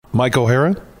Mike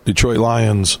O'Hara,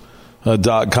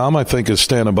 DetroitLions.com, I think, is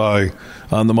standing by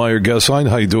on the Meijer guest line.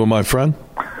 How you doing, my friend?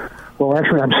 Well,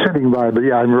 actually, I'm sitting by, but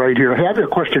yeah, I'm right here. I have a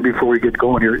question before we get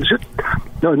going here. Is it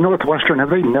Northwestern? Have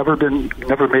they never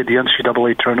made the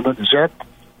NCAA tournament? Is that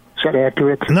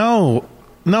accurate? No,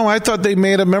 I thought they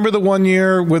made it. Remember the one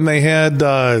year when they had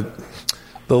the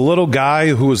little guy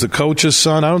who was the coach's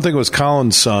son? I don't think it was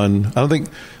Colin's son. I don't think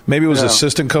maybe it was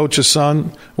assistant coach's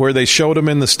son, where they showed him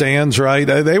in the stands, right?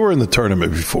 They were in the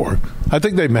tournament before. I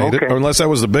think they made it, or unless that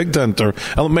was the Big Ten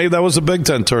tournament. Maybe that was the Big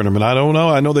Ten tournament. I don't know.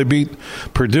 I know they beat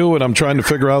Purdue, and I'm trying to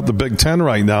figure out the Big Ten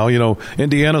right now. You know,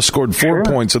 Indiana scored 4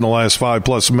 points in the last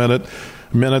 5+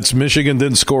 minutes. Michigan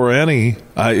didn't score any.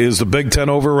 Is the Big Ten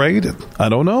overrated? I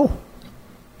don't know.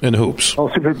 In hoops.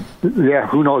 Well, yeah,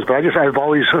 who knows? But I've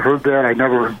always heard that. I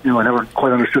never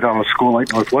quite understood how a school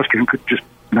like Northwestern could just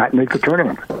not make the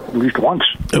tournament at least once.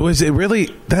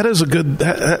 That is a good.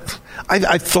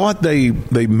 I thought they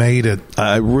made it.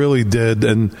 I really did.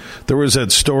 And there was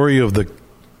that story of the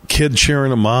kid cheering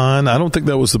them on. I don't think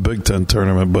that was the Big Ten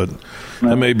tournament, but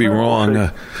I may be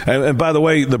wrong. And by the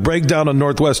way, the breakdown of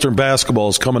Northwestern basketball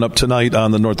is coming up tonight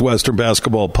on the Northwestern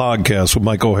Basketball Podcast with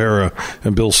Mike O'Hara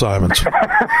and Bill Simons. Can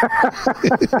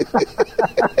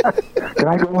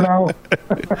I go now?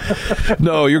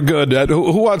 No, you're good.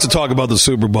 Who wants to talk about the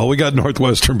Super Bowl? We got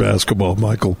Northwestern basketball,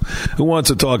 Michael. Who wants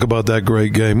to talk about that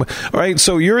great game? All right,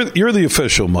 so you're the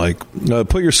official, Mike.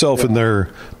 Put yourself in their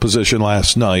position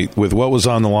last night with what was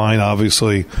on the line,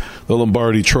 obviously, the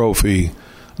Lombardi Trophy.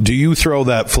 Do you throw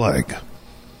that flag?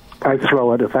 I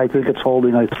throw it. If I think it's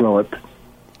holding, I throw it.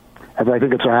 If I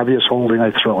think it's obvious holding,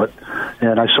 I throw it.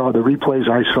 And I saw the replays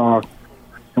I saw,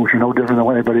 which are no different than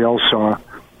what anybody else saw.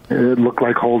 It looked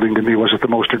like holding to me. Was it the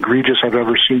most egregious I've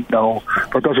ever seen? No.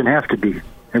 But it doesn't have to be. It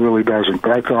really doesn't.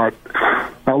 But I thought,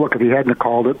 now look, if he hadn't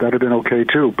called it, that would have been okay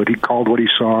too. But he called what he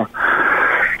saw.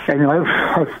 And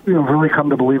I've really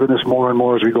come to believe in this more and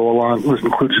more as we go along. This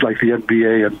includes like the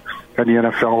NBA and the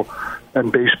NFL and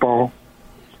baseball.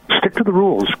 Stick to the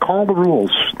rules. Call the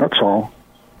rules. That's all.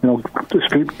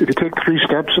 If you take 3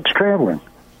 steps, it's traveling.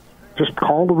 Just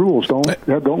call the rules. Don't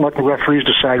let the referees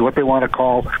decide what they want to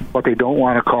call, what they don't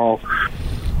want to call.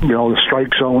 The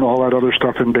strike zone, all that other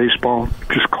stuff in baseball.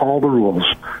 Just call the rules.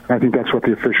 And I think that's what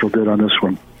the official did on this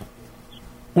one.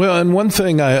 Well, and one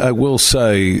thing I will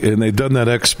say, and they've done that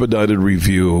expedited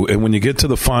review, and when you get to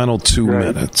the final 2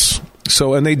 minutes,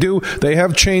 and they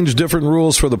have changed different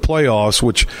rules for the playoffs,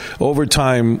 which over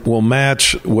time will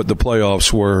match what the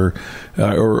playoffs were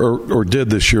or did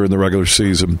this year in the regular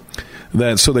season.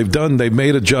 So they've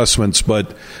made adjustments,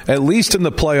 but at least in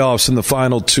the playoffs, in the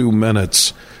final 2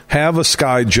 minutes, have a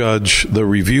sky judge, the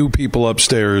review people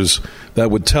upstairs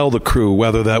that would tell the crew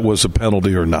whether that was a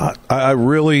penalty or not. I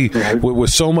really, with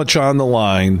so much on the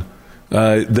line,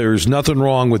 there's nothing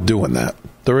wrong with doing that.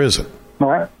 There isn't. No,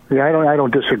 I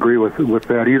don't disagree with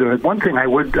that either. One thing I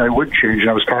would change.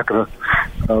 I was talking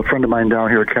to a friend of mine down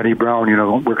here, Kenny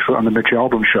Brown. Works on the Mitch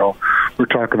Albom show. We're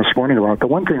talking this morning about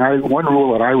one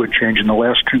rule that I would change in the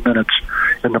last 2 minutes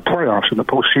in the playoffs, in the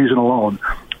postseason alone.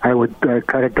 I would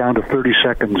cut it down to 30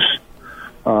 seconds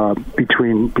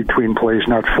between plays,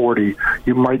 not 40.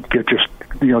 You might get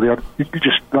in other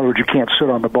words, you can't sit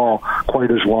on the ball quite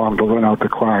as long to run out the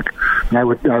clock. And I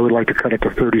would like to cut it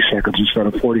to 30 seconds instead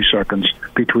of 40 seconds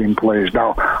between plays.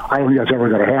 Now, I don't think that's ever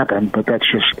going to happen, but that's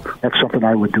something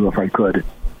I would do if I could.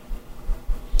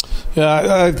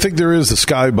 Yeah, I think there is the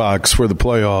skybox for the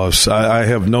playoffs.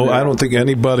 I don't think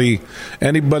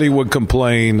anybody would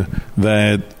complain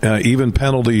that even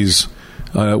penalties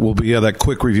will be that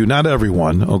quick review. Not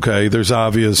everyone, okay? There's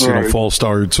obvious, false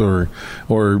starts or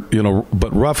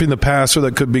but roughing the passer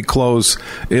that could be close,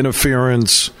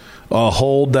 interference, a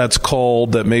hold that's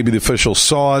called that maybe the official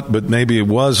saw it, but maybe it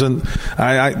wasn't.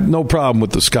 I no problem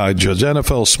with the sky judge.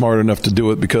 NFL is smart enough to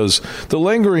do it because the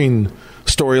lingering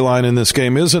storyline in this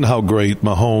game isn't how great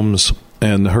Mahomes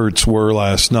and Hurts were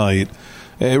last night.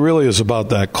 It really is about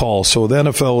that call. So the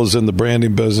NFL is in the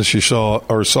branding business. You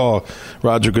saw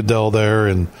Roger Goodell there,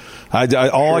 and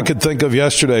I could think of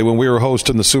yesterday when we were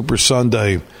hosting the Super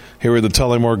Sunday here at the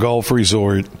Tullymore Golf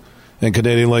Resort in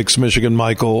Canadian Lakes, Michigan,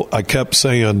 Michael, I kept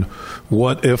saying,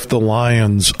 what if the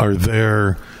Lions are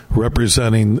there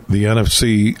representing the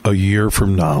NFC a year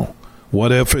from now?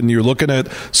 What if, and you're looking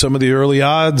at some of the early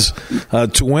odds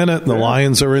to win it, and the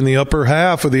Lions are in the upper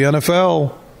half of the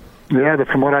NFL. Yeah, but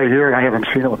from what I hear, I haven't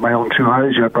seen it with my own 2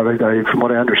 eyes yet, but from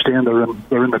what I understand,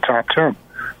 they're in the top 10.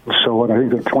 So I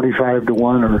think they're 25 to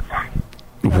 1 or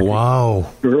wow,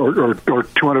 or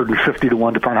 250 to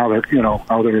 1, depending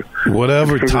how they're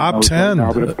whatever top 10.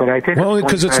 But I think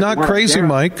because it's not crazy,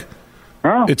 Mike.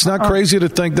 Oh, it's not crazy to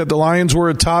think that the Lions were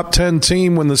a top 10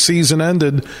 team when the season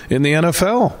ended in the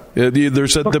NFL.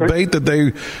 There's a debate that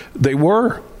they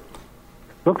were.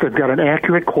 Look, they've got an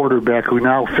accurate quarterback who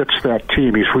now fits that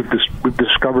team. We've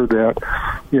discovered that,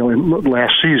 in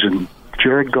last season.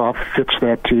 Jared Goff fits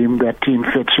that team. That team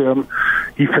fits him.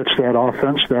 He fits that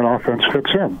offense. That offense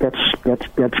fits him.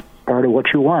 That's part of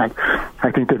what you want. I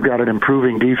think they've got an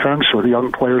improving defense with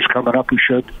young players coming up who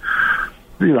should,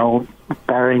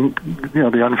 barring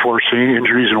the unforeseen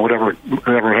injuries and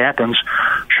whatever happens,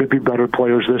 should be better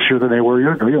players this year than they were a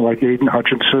year ago. Like Aiden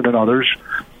Hutchinson and others,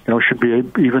 should be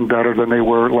even better than they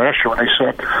were last year when they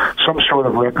set some sort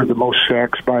of record, the most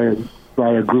sacks by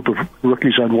a group of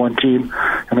rookies on one team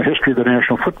in the history of the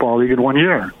National Football League in 1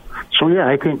 year. So, yeah,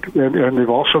 I think, and they've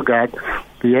also got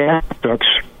the assets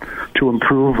to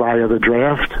improve via the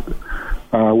draft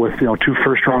with, 2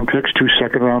 first-round picks, 2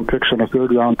 second-round picks, and a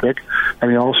third-round pick.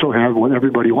 And they also have what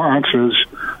everybody wants is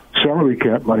salary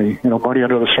cap money, money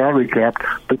under the salary cap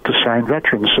to sign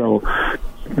veterans. So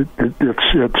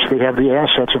they have the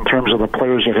assets in terms of the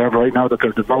players they have right now that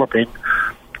they're developing,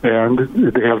 and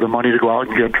they have the money to go out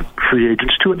and get free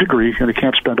agents to a degree, and they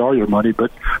can't spend all your money,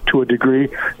 but to a degree.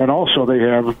 And also they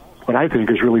have what I think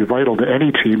is really vital to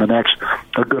any team, and that's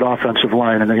a good offensive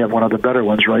line, and they have one of the better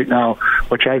ones right now,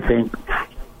 which I think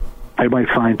I might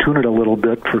fine-tune it a little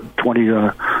bit for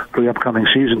the upcoming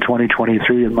season,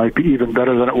 2023. It might be even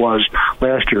better than it was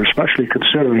last year, especially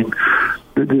considering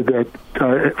that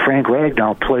Frank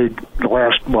Ragnow played the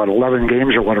last 11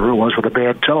 games or whatever it was with a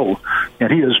bad toe,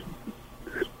 and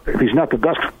he's not the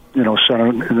best center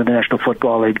in the National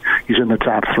Football League. He's in the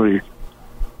top 3.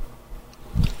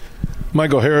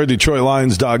 Mike O'Hara,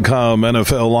 DetroitLions.com,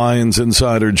 NFL Lions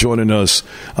insider, joining us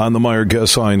on the Meijer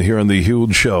Guest Line here on the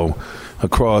Huge Show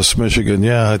across Michigan.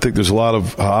 Yeah, I think there's a lot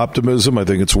of optimism. I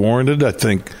think it's warranted. I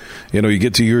think, you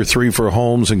get to year 3 for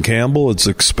Holmes and Campbell. It's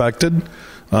expected.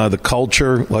 The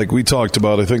culture, like we talked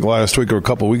about, I think last week or a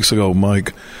couple weeks ago,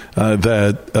 Mike,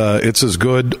 that it's as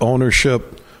good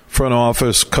ownership, front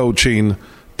office, coaching,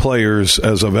 players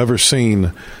as I've ever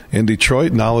seen in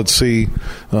Detroit. Now let's see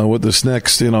what this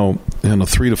next, in a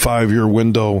 3 to 5 year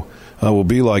window will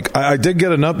be like. I did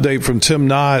get an update from Tim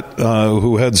Knott,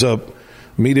 who heads up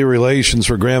media relations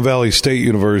for Grand Valley State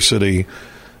University.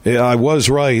 I was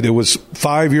right. It was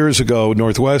 5 years ago,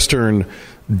 Northwestern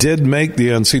did make the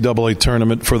NCAA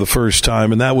tournament for the first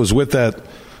time, and that was with that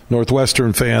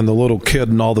Northwestern fan, the little kid,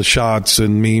 and all the shots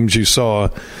and memes you saw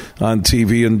on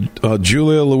TV. And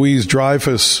Julia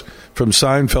Louis-Dreyfus from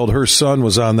Seinfeld, her son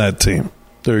was on that team.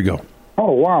 There you go.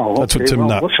 Oh, wow. That's what Tim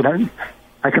Knott. Listen,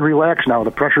 I can relax now.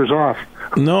 The pressure's off.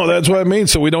 No, that's what I mean.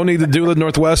 So we don't need to do the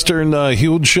Northwestern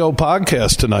Huge Show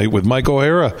podcast tonight with Mike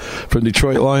O'Hara from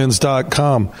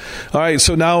DetroitLions.com. All right,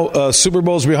 so now Super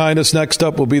Bowl's behind us. Next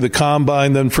up will be the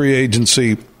Combine, then free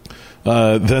agency,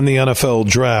 then the NFL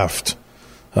Draft.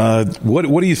 What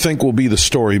do you think will be the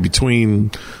story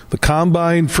between the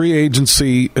Combine, free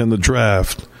agency, and the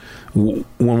Draft when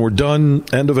we're done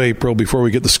end of April, before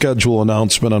we get the schedule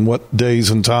announcement on what days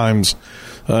and times,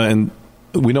 and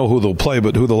we know who they'll play,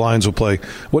 but who the Lions will play?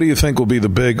 What do you think will be the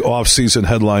big off-season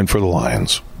headline for the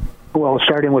Lions? Well,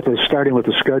 starting with the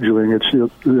scheduling,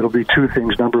 it'll be 2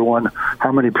 things. Number one,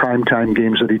 how many primetime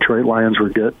games the Detroit Lions will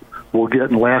get.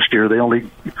 And last year, the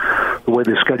way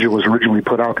the schedule was originally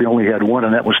put out, they only had one,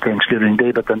 and that was Thanksgiving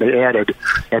Day. But then they added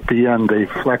at the end, they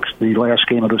flexed the last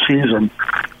game of the season,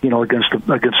 against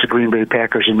the Green Bay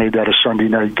Packers, and made that a Sunday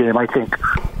night game. I think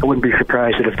I wouldn't be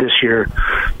surprised if this year,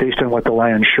 based on what the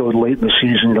Lions showed late in the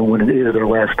season, winning 8 of their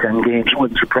last 10 games, it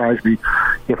wouldn't surprise me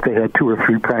if they had 2 or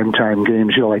 3 primetime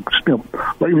games,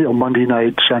 Monday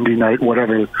night, Sunday night,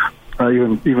 whatever.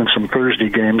 Even some Thursday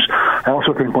games. I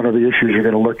also think one of the issues you're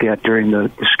going to look at during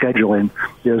the scheduling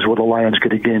is, will the Lions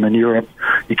get a game in Europe?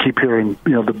 You keep hearing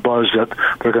the buzz that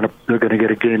they're going to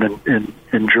get a game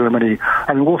in Germany.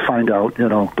 I mean, we'll find out,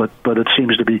 but it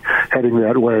seems to be heading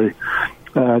that way.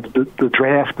 The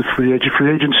draft, the free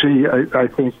agency, I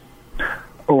think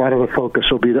a lot of the focus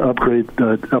will be to upgrade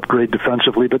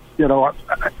defensively. But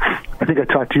I think I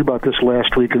talked to you about this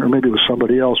last week, or maybe it was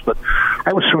somebody else. But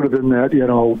I was sort of in that.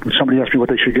 Somebody asked me what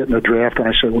they should get in the draft, and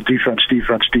I said, well, defense.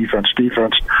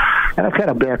 And I've kind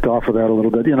of backed off of that a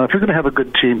little bit. If you're going to have a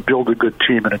good team, build a good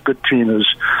team, and a good team is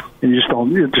you just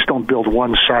don't build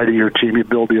one side of your team. You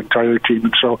build the entire team.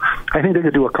 And so I think they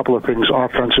could do a couple of things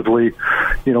offensively.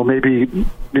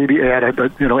 Maybe add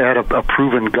a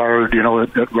proven guard.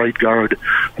 At right guard.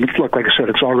 And like I said,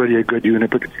 it's already a good unit,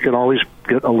 but you can always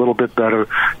get a little bit better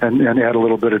and add a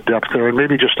little bit of depth there, and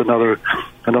maybe just another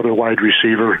wide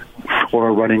receiver or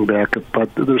a running back.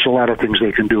 But there's a lot of things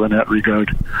they can do in that regard.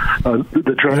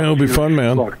 The draft, it'll be fun,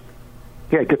 man. Look,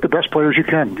 yeah, get the best players you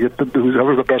can. Get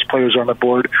whoever the best players on the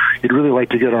board. You'd really like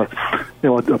to get a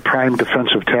prime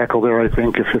defensive tackle there. I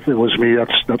think if it was me,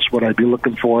 that's what I'd be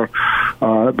looking for.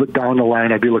 But down the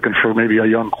line, I'd be looking for maybe a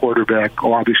young quarterback.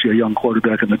 Oh, obviously a young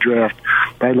quarterback in the draft.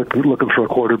 I'd looking for a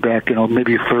quarterback,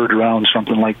 maybe third round,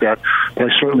 something like that. But I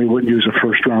certainly wouldn't use a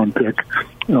first round pick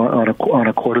on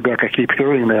a quarterback. I keep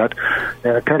hearing that,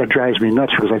 and it kind of drives me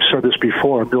nuts because I've said this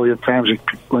before a million times.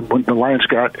 When the Lions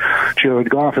got Jared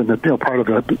Goff and part of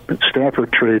the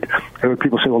Stafford trade, I heard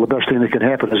people say, "Well, the best thing that can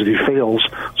happen is that he fails,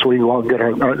 so we can go out and get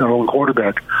our own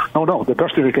quarterback." No, the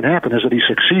best thing that can happen is that he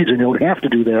succeeds, and you don't have to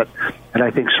do that. And I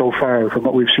think so far, from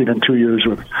what we've seen in 2 years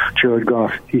with Jared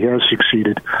Goff, he has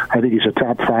succeeded. I think he's a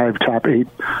top 5, top 8,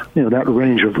 that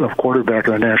range of quarterback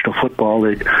in the National Football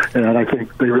League. And I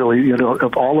think they really,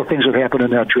 of all the things that happened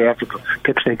in that draft, the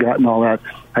picks they got and all that,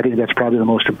 I think that's probably the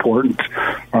most important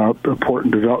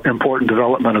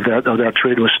development of that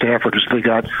trade with Stafford is they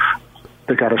got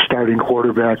a starting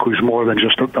quarterback who's more than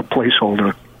just a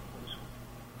placeholder.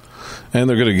 And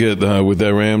they're going to get with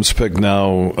their Rams pick now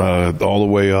all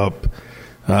the way up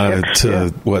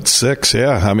to 6?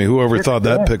 Yeah, I mean, whoever thought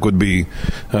that pick would be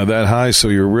that high? So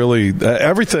you're really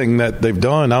everything that they've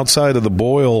done outside of the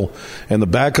Boyle and the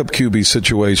backup QB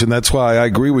situation. That's why I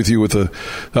agree with you with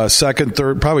a second,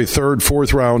 third, probably third,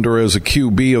 fourth rounder as a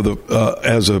QB of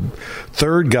as a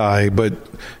third guy, but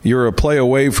you're a play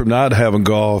away from not having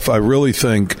Goff. I really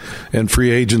think in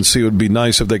free agency it would be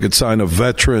nice if they could sign a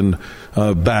veteran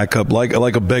backup, like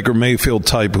a Baker Mayfield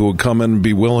type who would come in and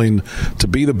be willing to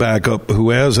be the backup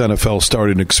who has NFL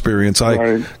starting experience.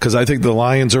 Because I think the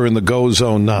Lions are in the go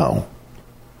zone now.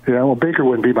 Yeah, well, Baker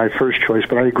wouldn't be my first choice,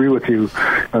 but I agree with you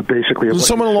basically.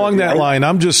 Someone along that line.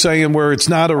 I'm just saying where it's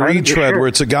not a retread, where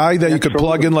it's a guy that you could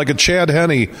plug in like a Chad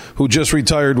Henne who just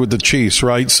retired with the Chiefs,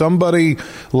 right? Somebody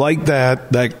like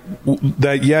that,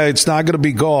 yeah, it's not going to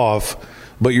be Goff,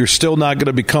 but you're still not going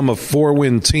to become a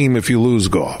 4-win team if you lose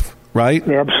Goff. Right?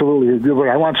 Yeah, absolutely.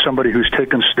 I want somebody who's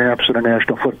taken snaps in the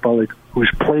National Football League,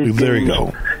 who's played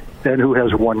games, and who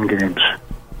has won games.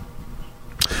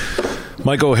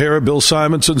 Mike O'Hara, Bill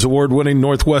Simonson's award-winning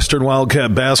Northwestern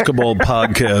Wildcat basketball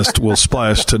podcast will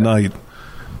splash tonight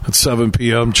at 7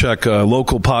 p.m. Check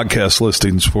local podcast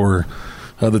listings for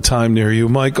the time near you.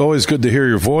 Mike, always good to hear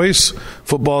your voice.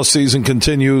 Football season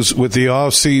continues with the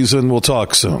off season. We'll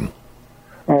talk soon.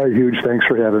 All right, huge. Thanks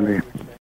for having me.